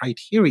 no-go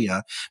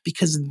criteria,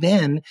 because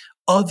then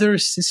other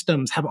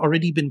systems have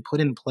already been put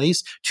in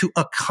place to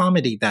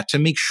accommodate that, to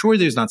make sure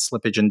there's not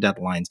slippage in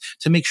deadlines,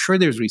 to make sure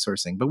there's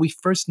resourcing. But we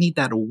first need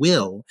that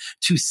will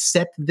to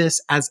set this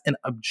as an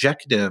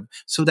objective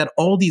so that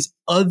all these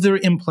other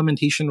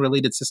implementation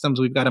related systems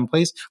we've got in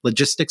place,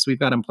 logistics we've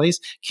got in place,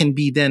 can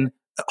be then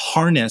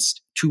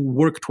harnessed to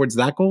work towards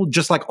that goal,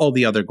 just like all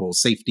the other goals,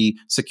 safety,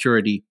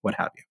 security, what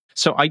have you.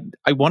 So I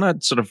want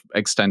to sort of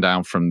extend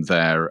out from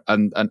there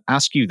and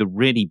ask you the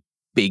really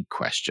big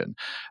question.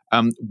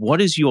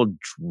 What is your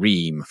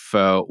dream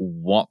for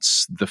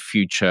what's the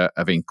future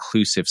of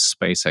inclusive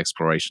space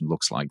exploration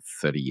looks like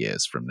 30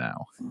 years from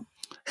now?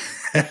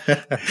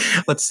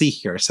 Let's see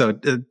here. So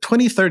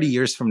 20, 30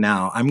 years from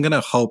now, I'm going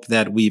to hope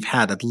that we've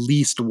had at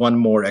least one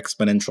more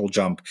exponential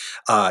jump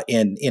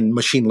in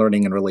machine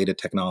learning and related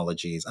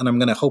technologies. And I'm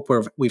going to hope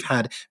we've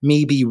had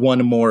maybe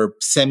one more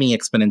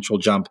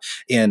semi-exponential jump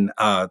in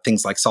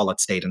things like solid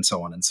state and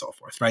so on and so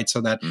forth, right?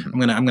 So that I'm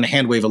going to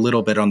hand wave a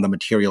little bit on the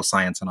material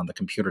science and on the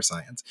computer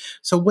science.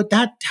 So what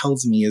that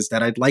tells me is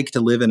that I'd like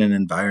to live in an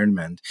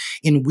environment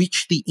in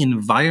which the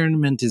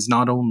environment is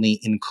not only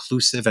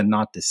inclusive and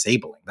not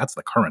disabling. That's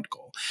the current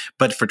goal.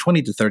 But for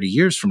 20 to 30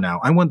 years from now,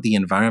 I want the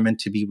environment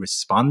to be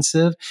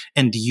responsive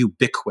and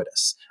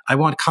ubiquitous. I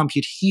want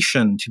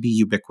computation to be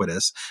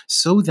ubiquitous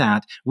so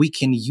that we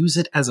can use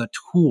it as a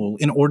tool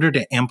in order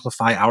to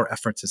amplify our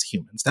efforts as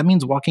humans. That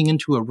means walking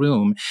into a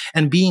room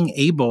and being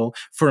able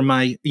for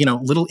my,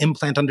 little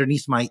implant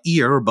underneath my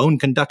ear or bone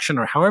conduction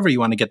or however you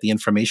want to get the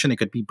information, it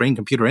could be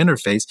brain-computer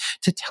interface,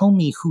 to tell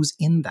me who's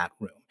in that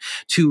room,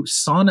 to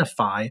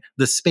sonify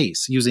the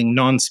space using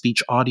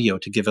non-speech audio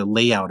to give a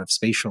layout of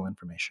spatial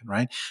information,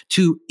 right?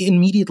 To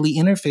immediately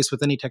interface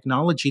with any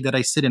technology that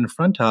I sit in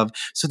front of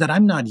so that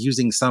I'm not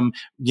using some,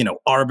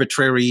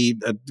 arbitrary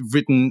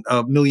written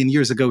a million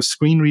years ago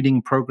screen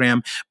reading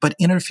program, but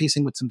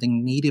interfacing with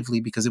something natively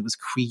because it was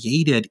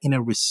created in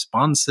a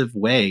responsive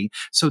way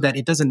so that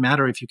it doesn't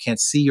matter if you can't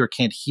see or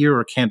can't hear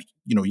or can't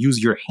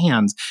use your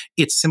hands.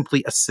 It's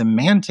simply a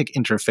semantic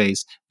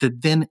interface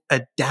that then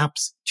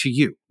adapts to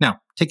you. Now,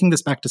 taking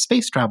this back to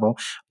space travel,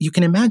 you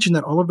can imagine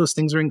that all of those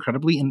things are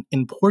incredibly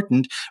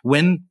important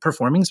when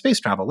performing space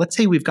travel. Let's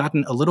say we've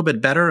gotten a little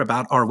bit better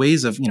about our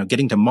ways of,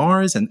 getting to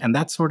Mars and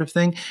that sort of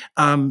thing.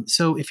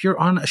 So if you're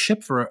on a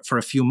ship for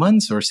a few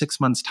months or 6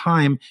 months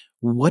time,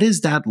 what does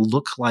that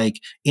look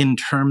like in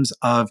terms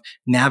of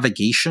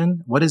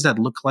navigation? What does that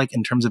look like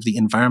in terms of the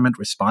environment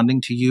responding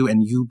to you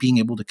and you being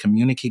able to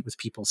communicate with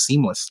people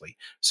seamlessly?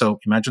 So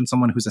imagine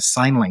someone who's a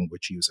sign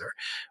language user.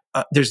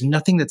 There's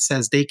nothing that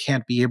says they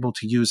can't be able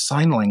to use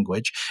sign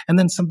language, and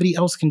then somebody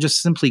else can just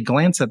simply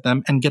glance at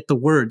them and get the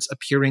words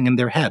appearing in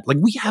their head. Like,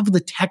 we have the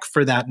tech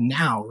for that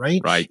now,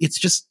 right? Right. It's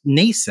just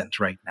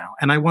nascent right now.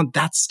 And I want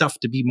that stuff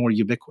to be more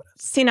ubiquitous.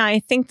 Sina, I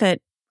think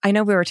that I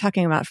know we were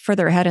talking about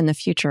further ahead in the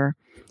future,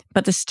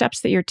 but the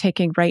steps that you're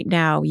taking right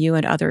now, you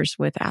and others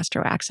with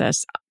Astro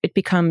Access, it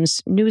becomes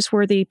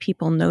newsworthy,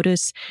 people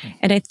notice.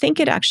 And I think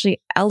it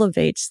actually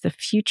elevates the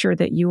future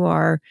that you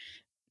are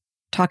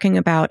talking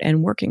about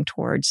and working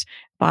towards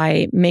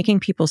by making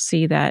people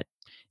see that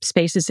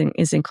space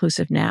is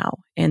inclusive now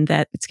and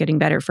that it's getting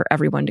better for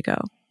everyone to go.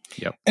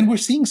 Yep. And we're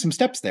seeing some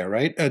steps there,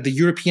 right? The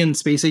European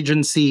Space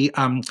Agency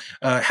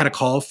had a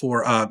call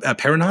for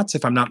paranauts,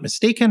 if I'm not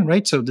mistaken,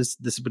 right? So this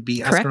would be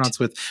Correct. Astronauts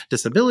with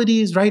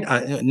disabilities, right?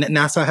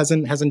 NASA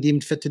hasn't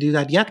deemed fit to do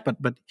that yet,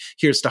 but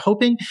here's to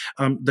hoping.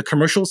 The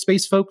commercial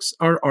space folks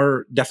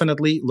are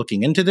definitely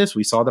looking into this.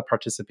 We saw the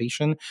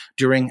participation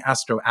during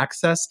Astro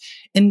Access,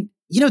 and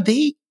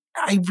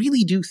I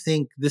really do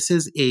think this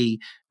is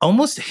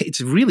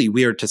it's really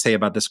weird to say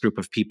about this group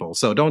of people,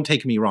 so don't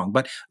take me wrong,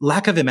 but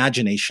lack of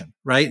imagination,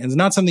 right? It's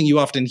not something you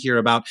often hear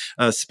about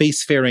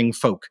spacefaring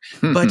folk,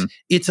 but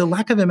it's a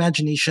lack of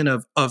imagination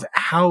of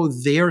how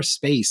their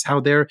space,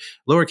 how their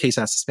lowercase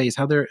s space,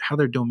 how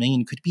their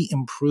domain could be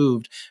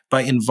improved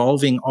by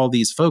involving all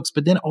these folks,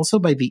 but then also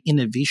by the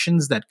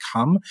innovations that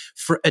come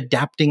for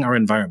adapting our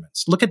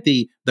environments. Look at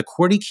the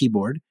QWERTY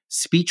keyboard,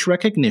 speech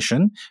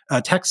recognition,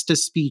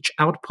 text-to-speech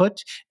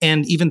output,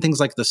 and even things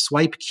like the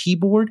swipe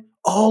keyboard.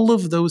 All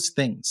of those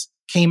things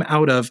came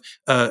out of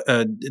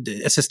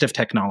assistive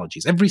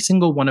technologies. Every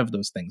single one of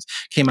those things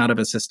came out of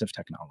assistive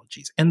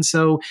technologies. And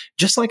so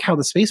just like how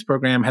the space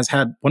program has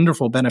had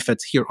wonderful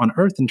benefits here on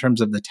Earth in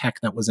terms of the tech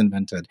that was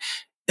invented,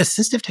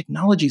 assistive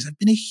technologies have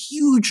been a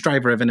huge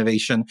driver of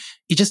innovation.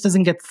 It just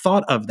doesn't get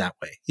thought of that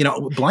way.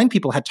 Blind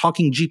people had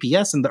talking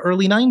GPS in the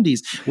early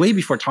 90s, way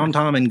before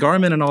TomTom and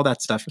Garmin and all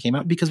that stuff came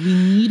out, because we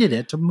needed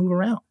it to move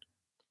around.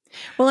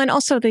 Well, and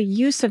also the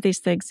use of these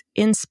things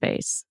in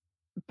space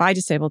by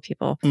disabled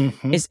people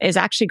is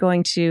actually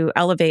going to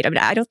elevate. I mean,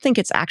 I don't think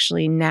it's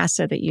actually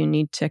NASA that you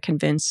need to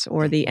convince,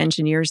 or the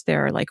engineers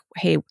there. Like,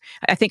 hey,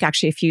 I think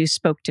actually if you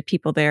spoke to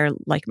people there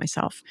like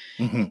myself,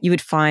 you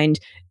would find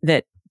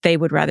that they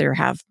would rather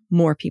have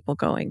more people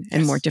going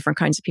and more different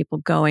kinds of people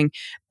going.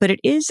 But it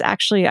is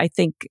actually, I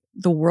think,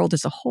 the world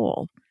as a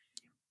whole,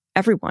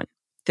 everyone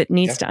that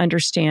needs to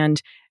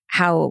understand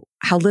how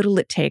little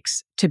it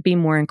takes to be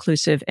more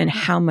inclusive and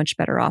how much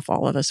better off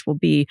all of us will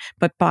be.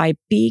 But by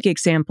big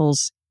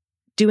examples,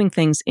 doing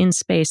things in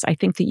space, I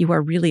think that you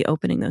are really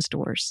opening those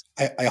doors.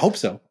 I hope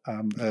so.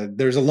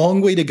 There's a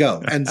long way to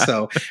go. And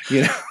so,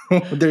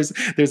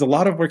 there's a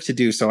lot of work to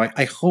do. So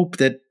I hope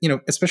that,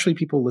 especially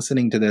people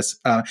listening to this,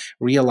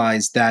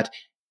 realize that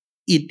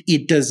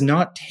it does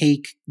not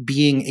take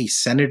being a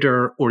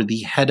senator or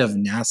the head of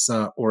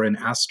NASA or an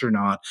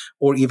astronaut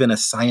or even a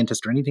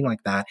scientist or anything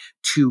like that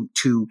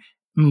to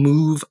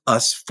move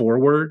us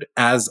forward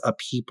as a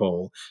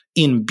people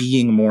in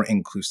being more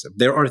inclusive.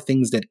 There are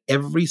things that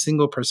every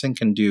single person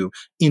can do,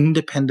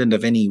 independent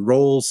of any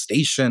role,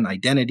 station,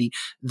 identity,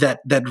 that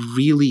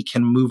really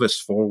can move us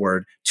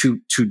forward to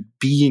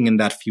being in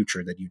that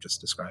future that you just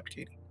described,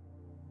 Katie.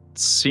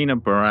 Sina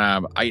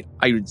Barab, I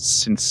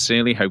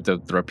sincerely hope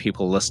that there are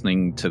people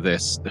listening to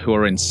this who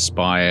are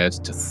inspired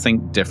to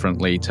think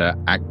differently, to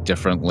act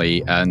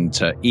differently, and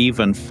to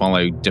even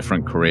follow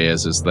different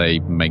careers as they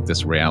make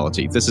this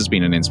reality. This has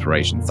been an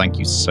inspiration. Thank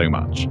you so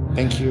much.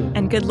 Thank you.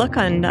 And good luck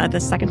on the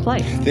second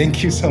flight.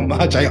 Thank you so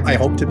much. I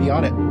hope to be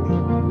on it.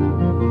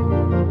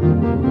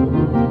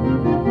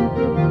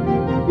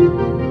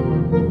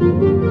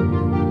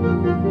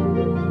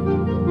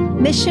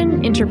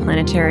 Mission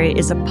Interplanetary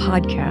is a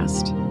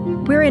podcast.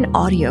 We're in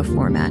audio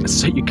format.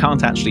 So you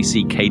can't actually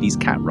see Katie's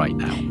cat right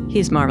now.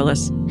 He's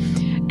marvelous.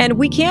 And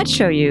we can't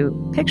show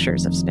you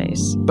pictures of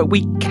space. But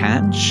we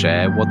can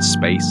share what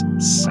space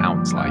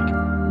sounds like.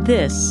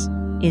 This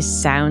is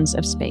Sounds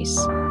of Space.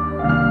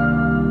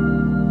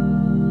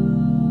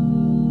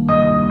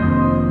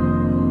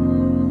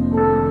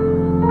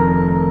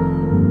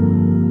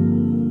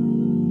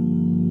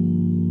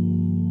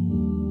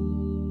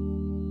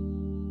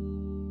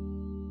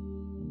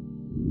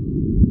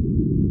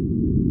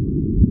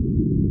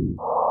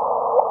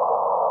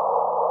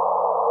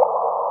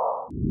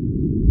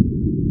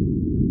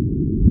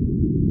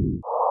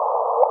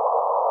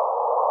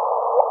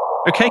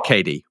 Okay,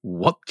 Katie,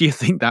 what do you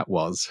think that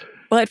was?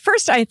 Well, at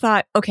first I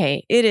thought,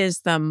 okay, it is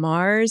the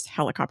Mars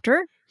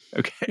helicopter.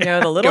 Okay.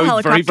 The little Going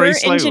helicopter, very, very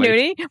slowly.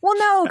 Ingenuity. Well,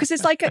 no, because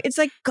it's like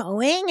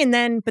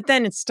going, but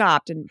then it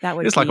stopped, and that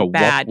would It's be like a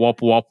bad.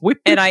 wop, whip, whip,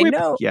 And I whip.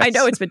 know Yes.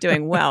 it's been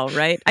doing well,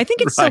 right? I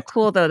think it's so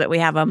cool though that we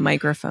have a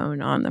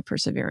microphone on the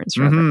Perseverance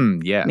rover.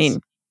 Yes. I mean,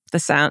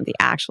 the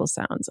actual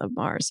sounds of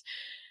Mars.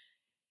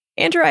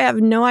 Andrew, I have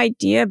no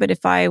idea, but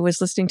if I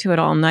was listening to it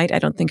all night, I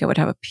don't think I would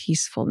have a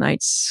peaceful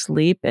night's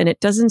sleep. And it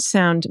doesn't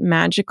sound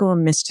magical,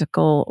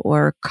 mystical,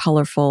 or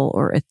colorful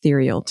or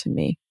ethereal to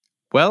me.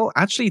 Well,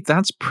 actually,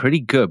 that's pretty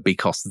good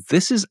because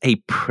this is a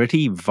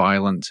pretty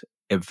violent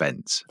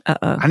event.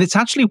 And it's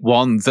actually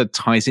one that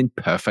ties in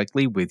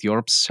perfectly with your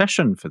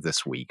obsession for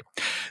this week.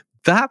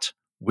 That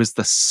was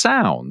the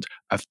sound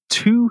of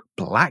two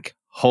black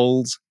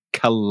holes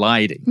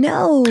colliding.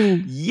 No.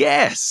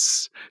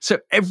 Yes. So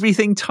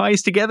everything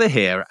ties together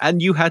here,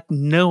 and you had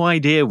no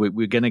idea we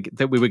were going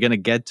to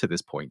get to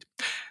this point.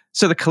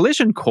 So the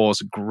collision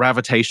caused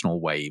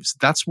gravitational waves.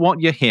 That's what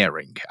you're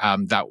hearing.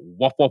 That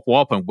wop, wop,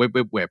 wop and whip,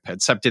 whip, whip,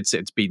 except it's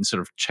been sort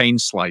of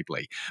changed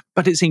slightly.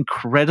 But it's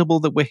incredible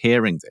that we're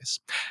hearing this.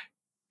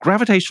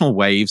 Gravitational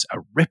waves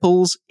are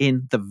ripples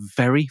in the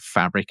very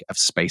fabric of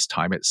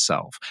space-time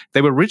itself.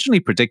 They were originally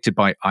predicted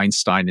by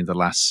Einstein in the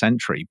last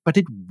century, but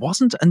it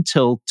wasn't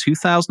until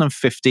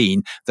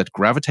 2015 that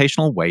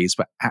gravitational waves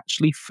were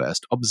actually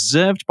first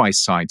observed by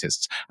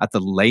scientists at the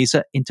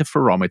Laser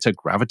Interferometer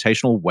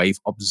Gravitational Wave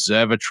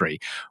Observatory,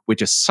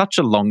 which is such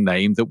a long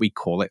name that we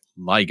call it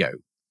LIGO.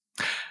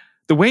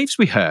 The waves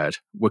we heard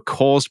were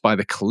caused by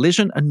the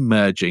collision and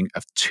merging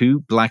of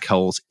two black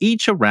holes,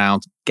 each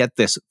around, get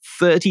this,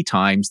 30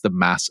 times the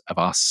mass of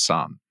our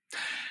sun.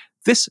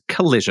 This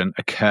collision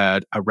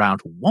occurred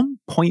around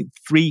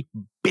 1.3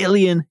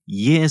 billion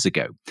years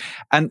ago.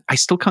 And I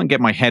still can't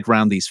get my head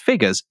around these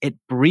figures. It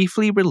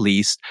briefly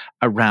released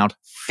around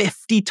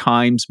 50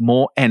 times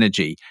more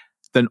energy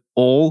than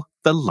all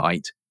the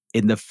light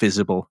in the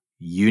visible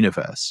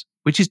universe,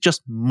 which is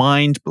just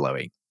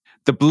mind-blowing.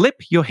 The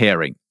blip you're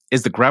hearing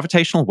is the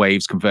gravitational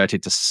waves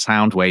converted to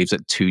sound waves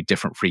at two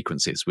different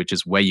frequencies, which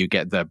is where you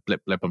get the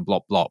blip, blip, and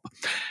blop, blop.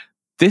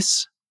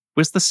 This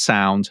was the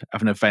sound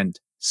of an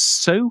event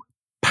so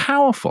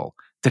powerful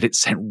that it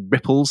sent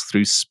ripples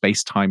through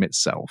space-time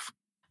itself.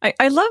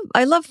 I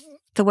love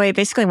the way,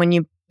 basically, when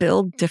you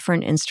build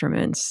different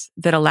instruments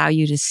that allow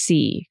you to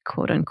see,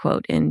 quote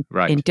unquote, in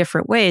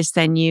different ways,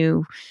 then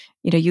you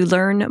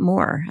learn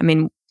more. I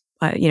mean,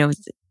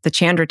 the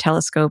Chandra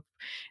telescope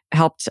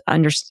helped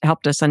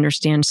us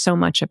understand so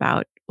much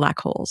about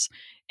black holes.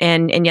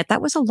 And yet that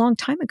was a long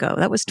time ago.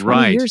 That was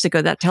 20 years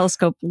ago that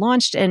telescope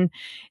launched. And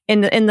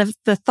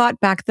the thought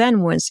back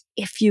then was,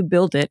 if you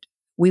build it,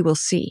 we will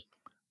see.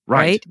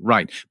 Right.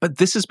 But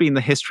this has been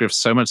the history of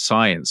so much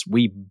science.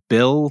 We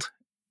build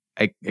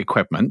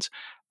equipment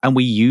and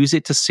we use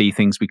it to see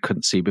things we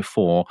couldn't see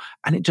before.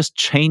 And it just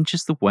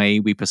changes the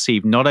way we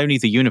perceive not only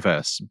the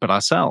universe, but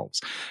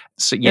ourselves.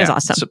 So, yeah, it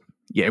was awesome.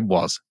 It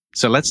was.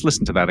 So let's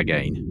listen to that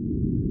again.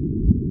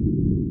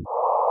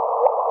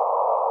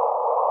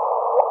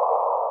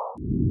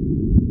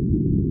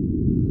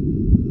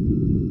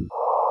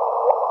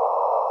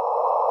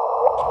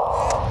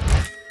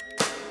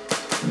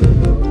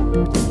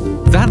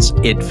 That's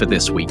it for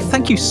this week.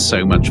 Thank you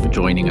so much for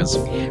joining us.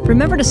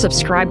 Remember to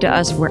subscribe to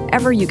us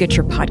wherever you get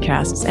your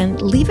podcasts and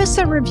leave us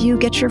a review.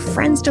 Get your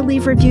friends to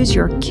leave reviews,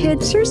 your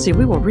kids. Seriously,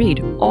 we will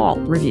read all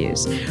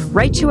reviews.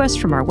 Write to us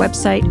from our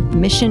website,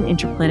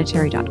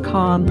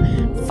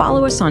 missioninterplanetary.com.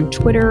 Follow us on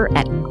Twitter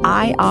at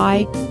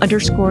ii_ASU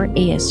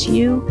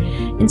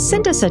and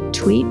send us a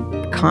tweet,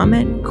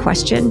 comment,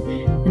 question,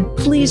 and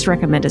please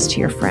recommend us to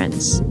your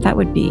friends. That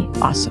would be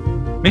awesome.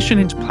 Mission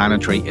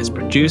Interplanetary is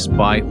produced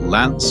by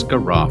Lance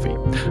Garavi.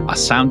 Our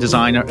sound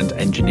designer and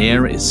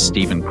engineer is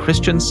Stephen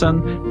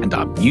Christensen, and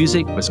our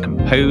music was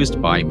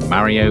composed by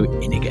Mario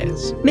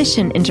Iniguez.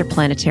 Mission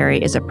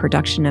Interplanetary is a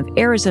production of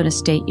Arizona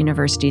State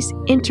University's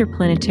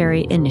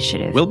Interplanetary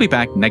Initiative. We'll be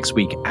back next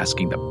week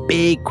asking the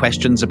big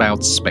questions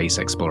about space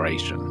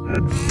exploration.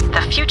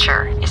 The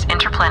future is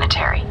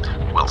interplanetary.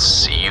 We'll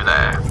see you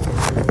there.